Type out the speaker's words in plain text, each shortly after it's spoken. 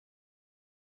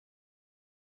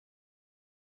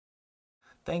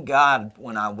Thank God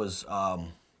when I was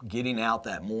getting out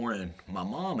that morning, my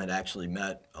mom had actually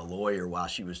met a lawyer while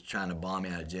she was trying to bond me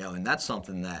out of jail. And that's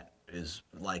something that is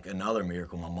like another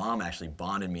miracle. My mom actually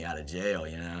bonded me out of jail,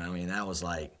 you know. I mean, that was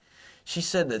like, she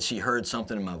said that she heard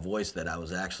something in my voice that I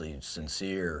was actually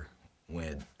sincere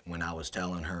when I was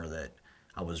telling her that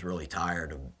I was really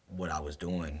tired of what I was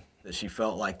doing. That she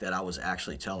felt like that I was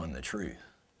actually telling the truth.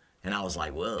 And I was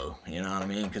like, whoa, you know what I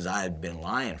mean? Because I had been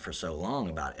lying for so long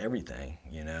about everything,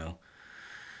 you know.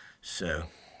 So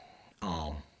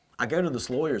um, I go to this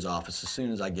lawyer's office as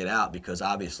soon as I get out because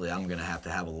obviously I'm going to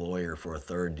have a lawyer for a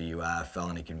third DUI,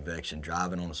 felony conviction,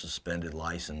 driving on a suspended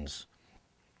license.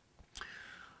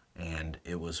 And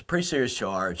it was a pretty serious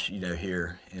charge, you know,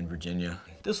 here in Virginia.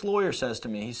 This lawyer says to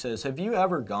me, he says, have you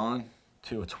ever gone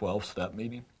to a 12-step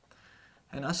meeting?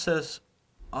 And I says,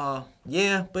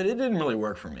 yeah, but it didn't really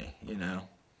work for me, you know.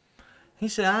 He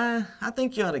said, I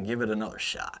think you ought to give it another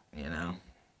shot, you know.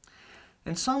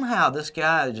 And somehow this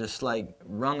guy just like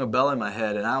rung a bell in my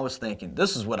head, and I was thinking,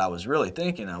 this is what I was really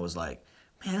thinking. I was like,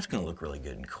 man, it's going to look really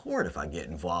good in court if I get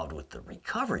involved with the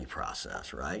recovery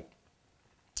process, right?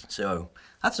 So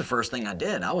that's the first thing I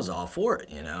did. I was all for it,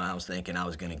 you know. I was thinking I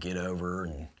was going to get over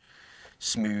and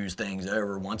smooth things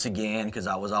over once again because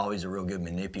I was always a real good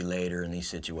manipulator in these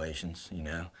situations, you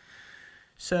know.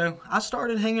 So I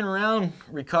started hanging around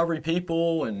recovery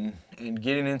people and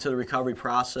getting into the recovery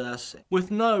process with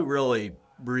no really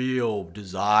real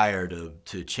desire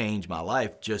to change my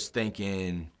life, just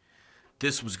thinking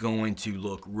this was going to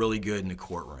look really good in the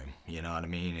courtroom, you know what I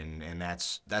mean? And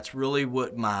that's really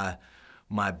what my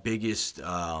biggest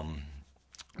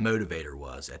motivator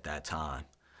was at that time.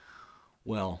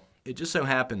 Well, it just so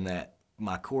happened that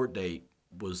my court date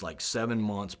was like 7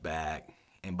 months back,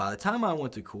 and by the time I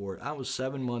went to court, I was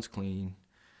 7 months clean.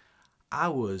 I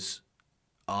was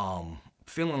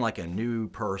feeling like a new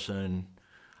person.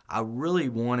 I really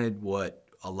wanted what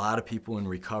a lot of people in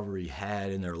recovery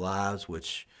had in their lives,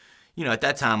 which, you know, at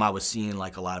that time I was seeing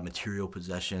like a lot of material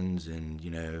possessions and,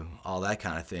 you know, all that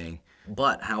kind of thing.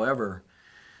 But, however,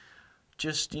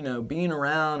 just, you know, being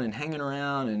around and hanging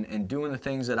around and doing the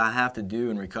things that I have to do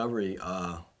in recovery,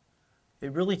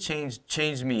 it really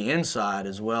changed me inside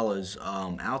as well as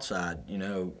outside, you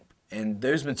know. And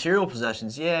those material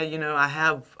possessions, yeah, you know, I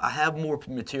have more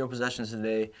material possessions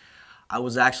today.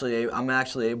 I'm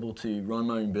actually able to run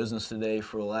my own business today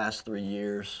for the last 3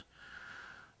 years.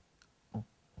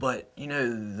 But, you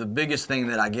know, the biggest thing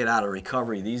that I get out of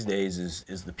recovery these days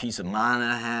is the peace of mind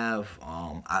I have.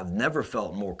 I've never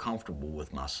felt more comfortable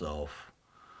with myself.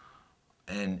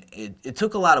 And it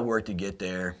took a lot of work to get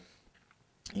there.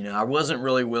 You know, I wasn't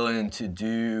really willing to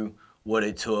do what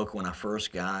it took when I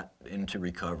first got into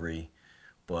recovery.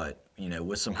 But, you know,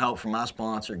 with some help from my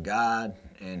sponsor, God,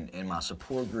 and my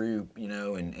support group, you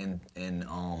know, and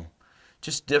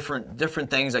just different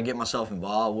things I get myself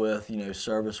involved with, you know,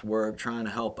 service work, trying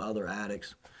to help other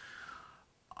addicts.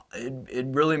 It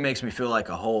really makes me feel like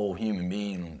a whole human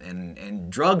being, and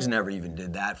drugs never even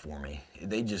did that for me.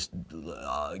 They just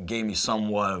gave me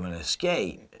somewhat of an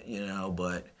escape, you know,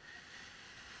 but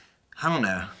I don't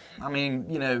know. I mean,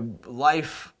 you know,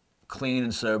 life clean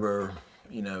and sober,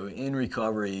 you know, in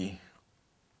recovery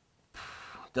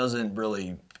doesn't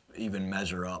really even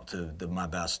measure up to my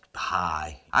best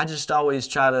high. I just always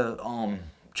try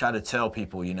to tell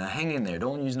people, you know, hang in there,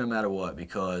 don't use no matter what,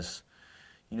 because,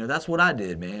 you know, that's what I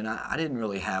did, man. I didn't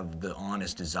really have the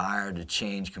honest desire to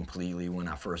change completely when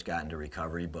I first got into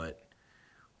recovery, but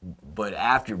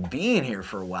after being here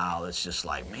for a while, it's just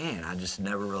like, man, I just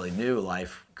never really knew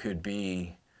life could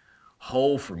be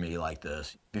whole for me like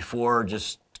this. Before,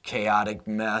 just chaotic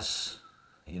mess,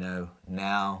 you know,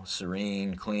 now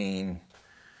serene, clean,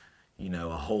 you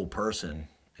know, a whole person.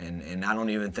 And I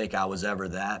don't even think I was ever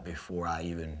that before I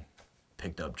even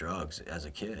picked up drugs as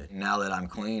a kid. Now that I'm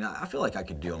clean, I feel like I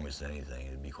could do almost anything,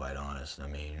 to be quite honest. I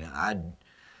mean,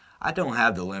 I don't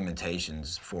have the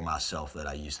limitations for myself that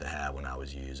I used to have when I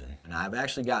was using. And I've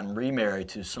actually gotten remarried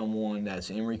to someone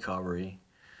that's in recovery,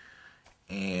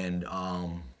 and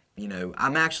you know,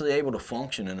 I'm actually able to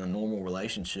function in a normal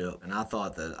relationship, and I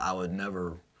thought that I would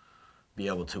never be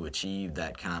able to achieve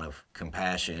that kind of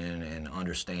compassion and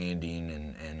understanding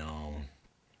and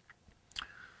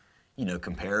you know,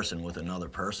 comparison with another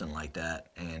person like that,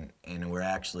 and we're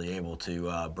actually able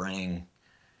to bring,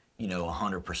 you know,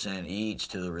 100% each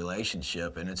to the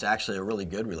relationship, and it's actually a really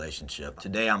good relationship.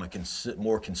 Today I'm a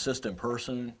more consistent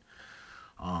person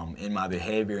in my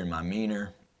behavior and my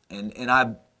demeanor, and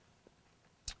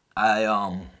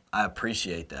I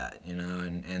appreciate that, you know,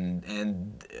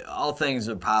 and all things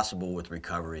are possible with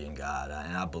recovery and God,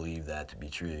 and I believe that to be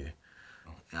true.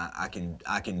 I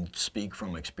can speak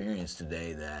from experience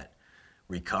today that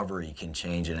recovery can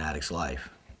change an addict's life,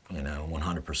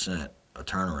 100%, a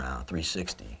turnaround,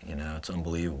 360, it's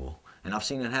unbelievable. And I've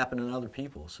seen it happen in other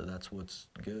people, so that's what's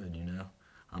good,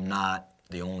 I'm not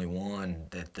the only one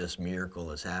that this miracle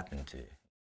has happened to.